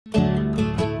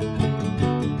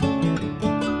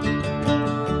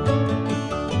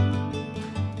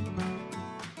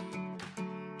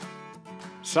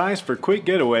Size for quick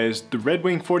getaways, the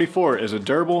Redwing 44 is a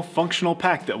durable, functional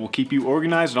pack that will keep you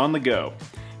organized on the go.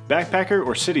 Backpacker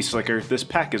or city slicker, this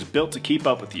pack is built to keep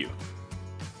up with you.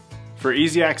 For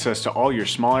easy access to all your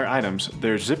smaller items,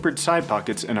 there's zippered side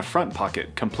pockets and a front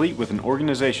pocket, complete with an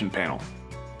organization panel.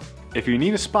 If you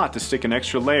need a spot to stick an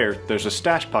extra layer, there's a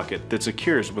stash pocket that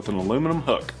secures with an aluminum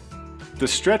hook. The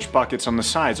stretch pockets on the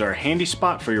sides are a handy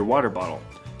spot for your water bottle.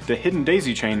 The hidden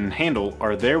daisy chain and handle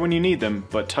are there when you need them,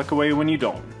 but tuck away when you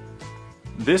don't.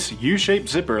 This U-shaped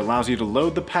zipper allows you to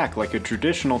load the pack like a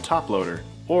traditional top loader,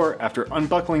 or after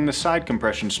unbuckling the side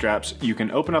compression straps, you can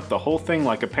open up the whole thing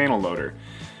like a panel loader,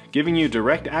 giving you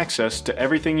direct access to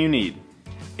everything you need.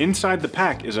 Inside the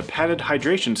pack is a padded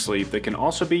hydration sleeve that can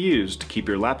also be used to keep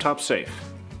your laptop safe.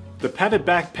 The padded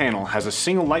back panel has a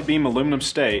single light beam aluminum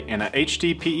stay and a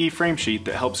HDPE frame sheet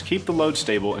that helps keep the load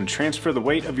stable and transfer the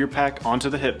weight of your pack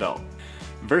onto the hip belt.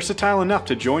 Versatile enough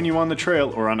to join you on the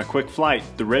trail or on a quick flight,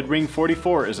 the Redwing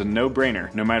 44 is a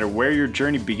no-brainer, no matter where your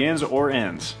journey begins or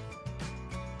ends.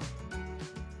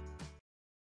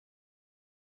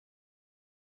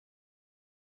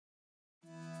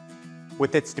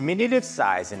 With its diminutive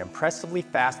size and impressively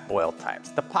fast boil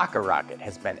times, the PocketRocket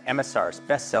has been MSR's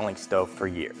best-selling stove for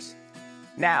years.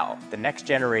 Now, the next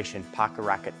generation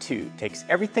PocketRocket 2 takes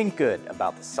everything good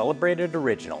about the celebrated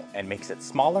original and makes it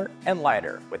smaller and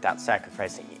lighter without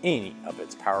sacrificing any of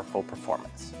its powerful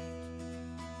performance.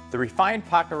 The refined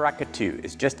PocketRocket 2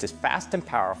 is just as fast and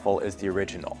powerful as the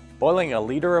original, boiling a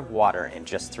liter of water in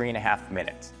just 3.5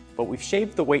 minutes. But we've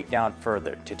shaved the weight down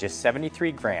further to just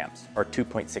 73 grams or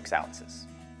 2.6 ounces.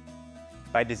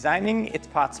 By designing its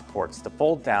pot supports to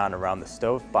fold down around the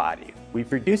stove body,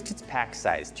 we've reduced its pack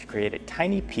size to create a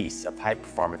tiny piece of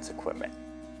high-performance equipment.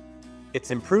 Its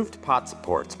improved pot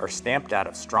supports are stamped out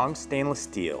of strong stainless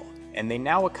steel, and they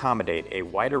now accommodate a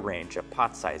wider range of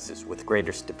pot sizes with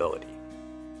greater stability.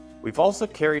 We've also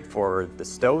carried forward the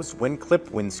stove's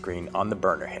wind-clip windscreen on the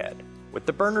burner head. With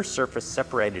the burner surface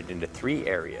separated into 3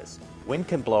 areas, wind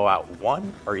can blow out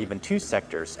 1 or even 2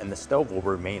 sectors and the stove will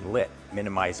remain lit,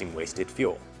 minimizing wasted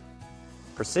fuel.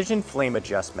 Precision flame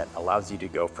adjustment allows you to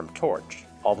go from torch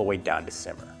all the way down to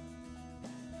simmer.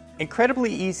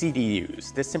 Incredibly easy to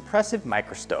use, this impressive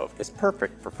microstove is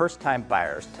perfect for first-time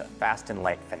buyers to fast and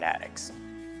light fanatics.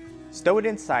 Stow it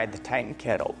inside the Titan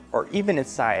kettle or even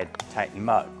inside the Titan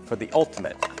mug for the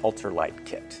ultimate ultralight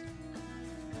kit.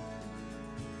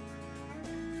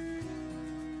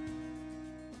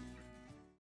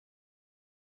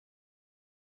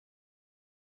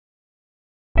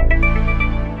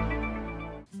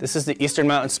 This is the Eastern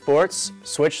Mountain Sports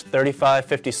Switch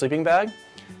 3550 sleeping bag,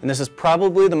 and this is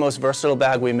probably the most versatile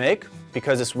bag we make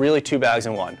because it's really 2 bags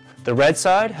in one. The red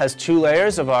side has 2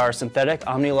 layers of our synthetic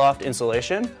OmniLoft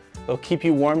insulation. It'll keep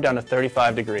you warm down to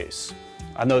 35 degrees.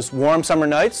 On those warm summer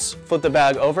nights, flip the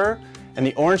bag over, and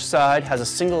the orange side has a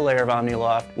single layer of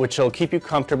OmniLoft, which will keep you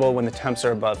comfortable when the temps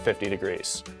are above 50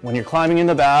 degrees. When you're climbing in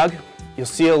the bag, you'll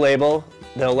see a label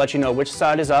that'll let you know which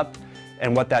side is up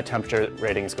and what that temperature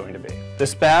rating is going to be.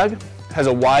 This bag has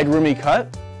a wide, roomy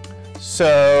cut,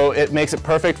 so it makes it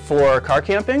perfect for car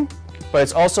camping, but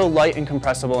it's also light and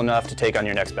compressible enough to take on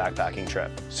your next backpacking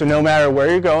trip. So no matter where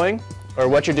you're going or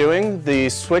what you're doing, the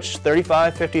Switch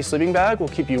 3550 sleeping bag will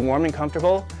keep you warm and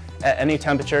comfortable at any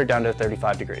temperature down to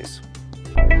 35 degrees.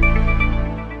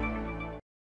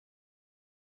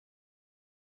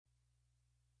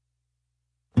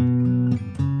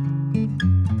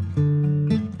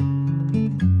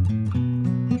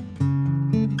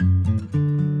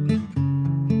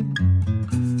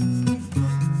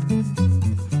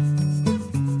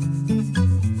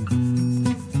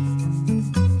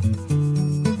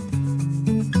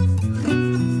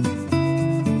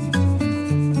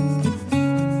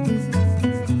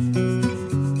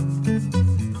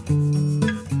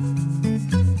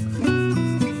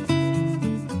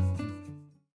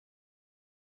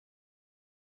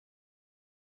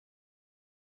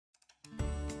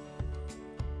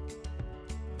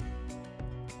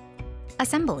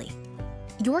 Assembly.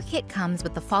 Your kit comes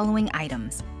with the following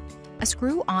items: a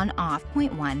screw on-off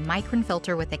 0.1 micron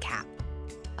filter with a cap,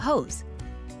 hose,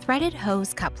 threaded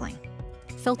hose coupling,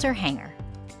 filter hanger,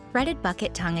 threaded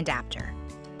bucket tongue adapter,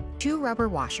 2 rubber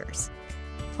washers,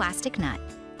 plastic nut,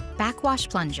 backwash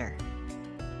plunger,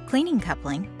 cleaning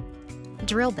coupling,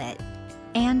 drill bit,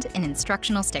 and an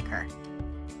instructional sticker.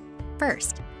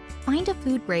 First, find a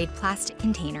food-grade plastic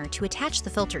container to attach the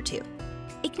filter to.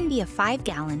 It can be a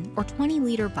 5-gallon or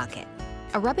 20-liter bucket,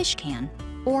 a rubbish can,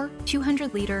 or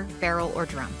 200-liter barrel or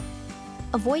drum.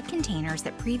 Avoid containers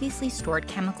that previously stored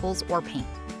chemicals or paint.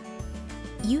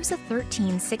 Use a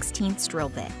 13/16 drill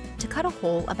bit to cut a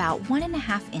hole about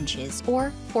 1.5 inches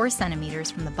or 4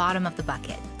 centimeters from the bottom of the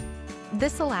bucket.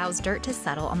 This allows dirt to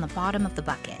settle on the bottom of the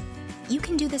bucket. You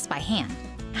can do this by hand.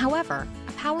 However,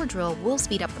 a power drill will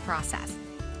speed up the process.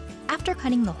 After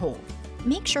cutting the hole,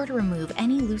 make sure to remove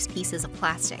any loose pieces of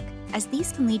plastic, as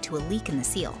these can lead to a leak in the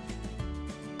seal.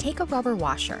 Take a rubber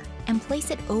washer and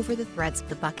place it over the threads of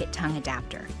the bucket tongue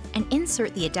adapter and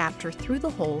insert the adapter through the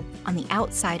hole on the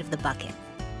outside of the bucket.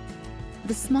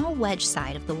 The small wedge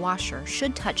side of the washer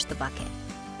should touch the bucket.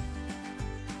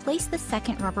 Place the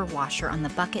second rubber washer on the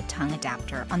bucket tongue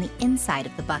adapter on the inside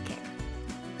of the bucket.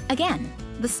 Again,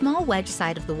 the small wedge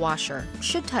side of the washer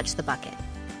should touch the bucket.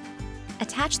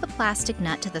 Attach the plastic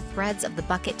nut to the threads of the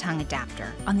bucket tongue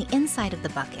adapter on the inside of the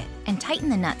bucket and tighten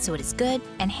the nut so it is good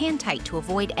and hand tight to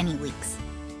avoid any leaks.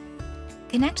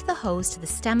 Connect the hose to the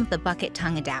stem of the bucket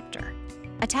tongue adapter.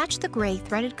 Attach the gray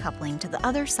threaded coupling to the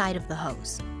other side of the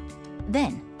hose.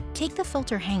 Then, take the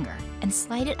filter hanger and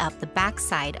slide it up the back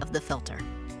side of the filter.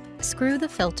 Screw the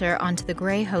filter onto the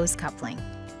gray hose coupling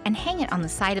and hang it on the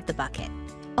side of the bucket.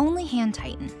 Only hand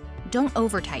tighten. Don't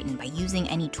over tighten by using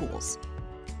any tools.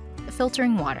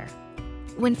 Filtering water.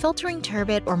 When filtering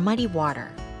turbid or muddy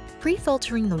water,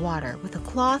 pre-filtering the water with a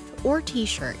cloth or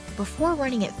t-shirt before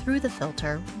running it through the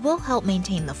filter will help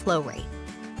maintain the flow rate.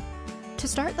 To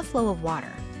start the flow of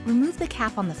water, remove the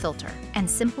cap on the filter and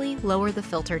simply lower the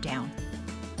filter down.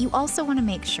 You also want to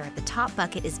make sure the top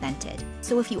bucket is vented,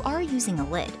 so if you are using a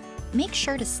lid, make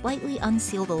sure to slightly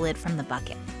unseal the lid from the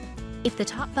bucket. If the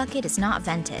top bucket is not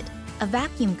vented, a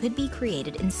vacuum could be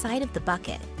created inside of the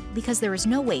bucket because there is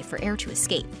no way for air to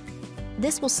escape.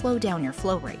 This will slow down your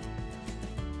flow rate.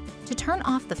 To turn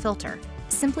off the filter,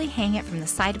 simply hang it from the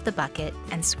side of the bucket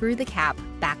and screw the cap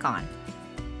back on.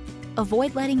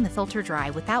 Avoid letting the filter dry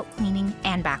without cleaning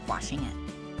and backwashing it.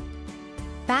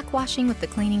 Backwashing with the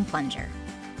cleaning plunger.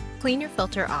 Clean your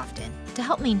filter often to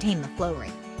help maintain the flow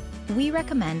rate. We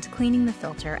recommend cleaning the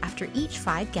filter after each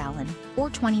 5-gallon or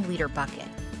 20-liter bucket,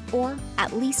 or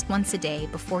at least once a day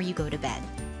before you go to bed.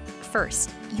 First,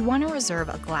 you want to reserve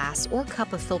a glass or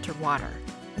cup of filtered water.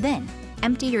 Then,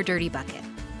 empty your dirty bucket.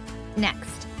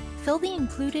 Next, fill the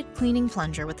included cleaning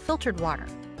plunger with filtered water.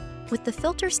 With the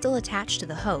filter still attached to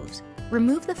the hose,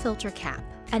 remove the filter cap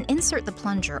and insert the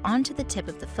plunger onto the tip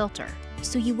of the filter,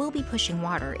 so you will be pushing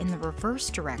water in the reverse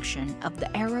direction of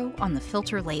the arrow on the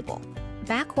filter label.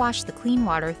 Backwash the clean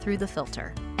water through the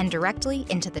filter and directly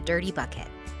into the dirty bucket.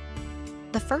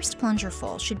 The first plunger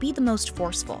full should be the most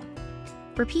forceful.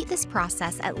 Repeat this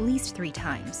process at least 3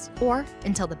 times, or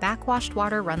until the backwashed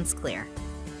water runs clear.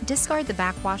 Discard the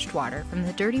backwashed water from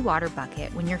the dirty water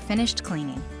bucket when you're finished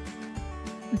cleaning.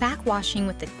 Backwashing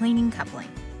with the cleaning coupling.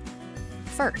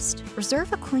 First,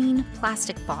 reserve a clean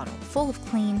plastic bottle full of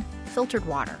clean, filtered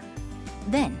water.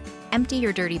 Then, empty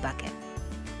your dirty bucket.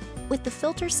 With the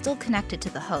filter still connected to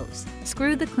the hose,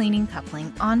 screw the cleaning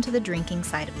coupling onto the drinking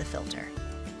side of the filter.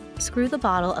 Screw the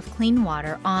bottle of clean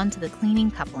water onto the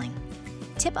cleaning coupling.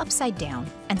 Tip upside down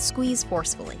and squeeze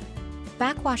forcefully.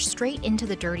 Backwash straight into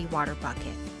the dirty water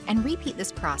bucket and repeat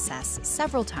this process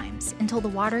several times until the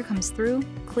water comes through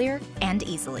clear and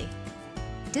easily.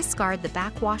 Discard the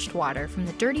backwashed water from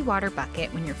the dirty water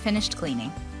bucket when you're finished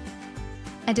cleaning.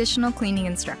 Additional cleaning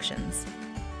instructions.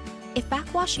 If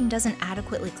backwashing doesn't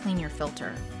adequately clean your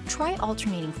filter, try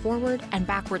alternating forward and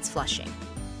backwards flushing.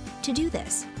 To do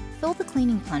this, fill the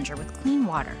cleaning plunger with clean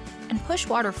water and push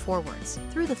water forwards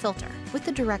through the filter with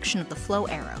the direction of the flow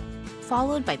arrow,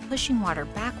 followed by pushing water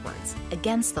backwards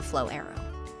against the flow arrow.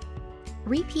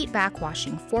 Repeat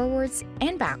backwashing forwards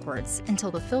and backwards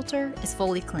until the filter is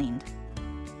fully cleaned.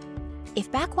 If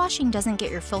backwashing doesn't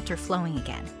get your filter flowing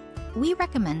again, we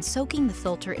recommend soaking the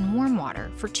filter in warm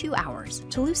water for 2 hours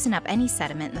to loosen up any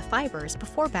sediment in the fibers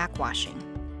before backwashing.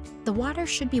 The water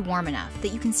should be warm enough that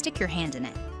you can stick your hand in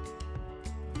it.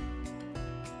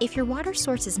 If your water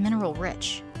source is mineral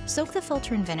rich, soak the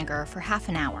filter in vinegar for half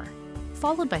an hour,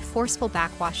 followed by forceful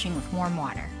backwashing with warm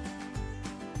water.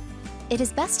 It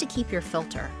is best to keep your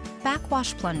filter,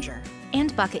 backwash plunger,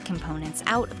 and bucket components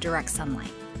out of direct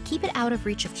sunlight. Keep it out of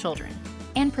reach of children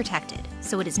and protected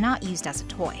so it is not used as a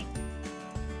toy.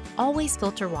 Always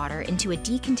filter water into a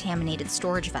decontaminated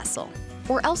storage vessel,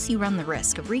 or else you run the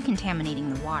risk of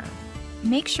recontaminating the water.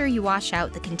 Make sure you wash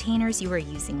out the containers you are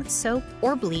using with soap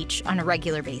or bleach on a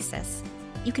regular basis.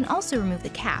 You can also remove the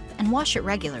cap and wash it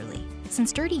regularly,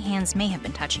 since dirty hands may have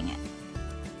been touching it.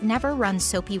 Never run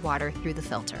soapy water through the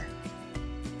filter.